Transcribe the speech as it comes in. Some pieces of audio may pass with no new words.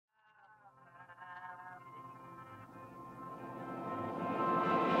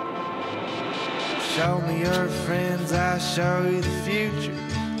Show me your friends, I show you the future.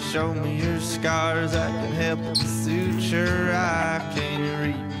 Show me your scars, I can help with the suture. I can't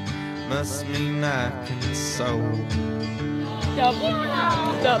read, must mean I can sew. Well,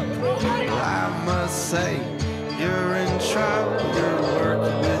 I must say, you're in trouble. You're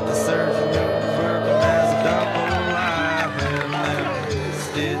working with the surgeon who's working as a double. I have now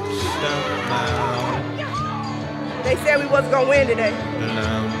stitched up my own. They said we wasn't gonna win today.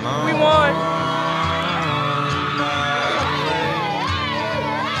 We won.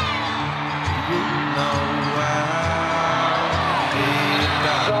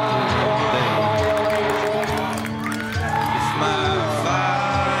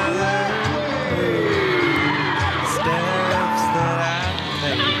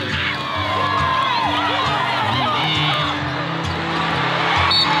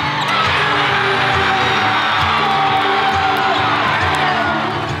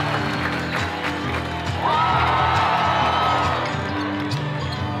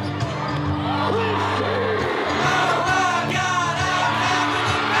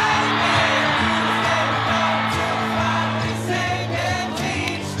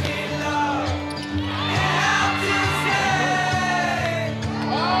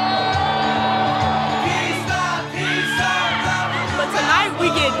 We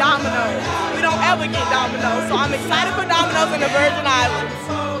get dominoes. We don't ever get dominoes, so I'm excited for dominoes in the Virgin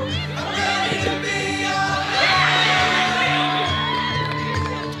Islands.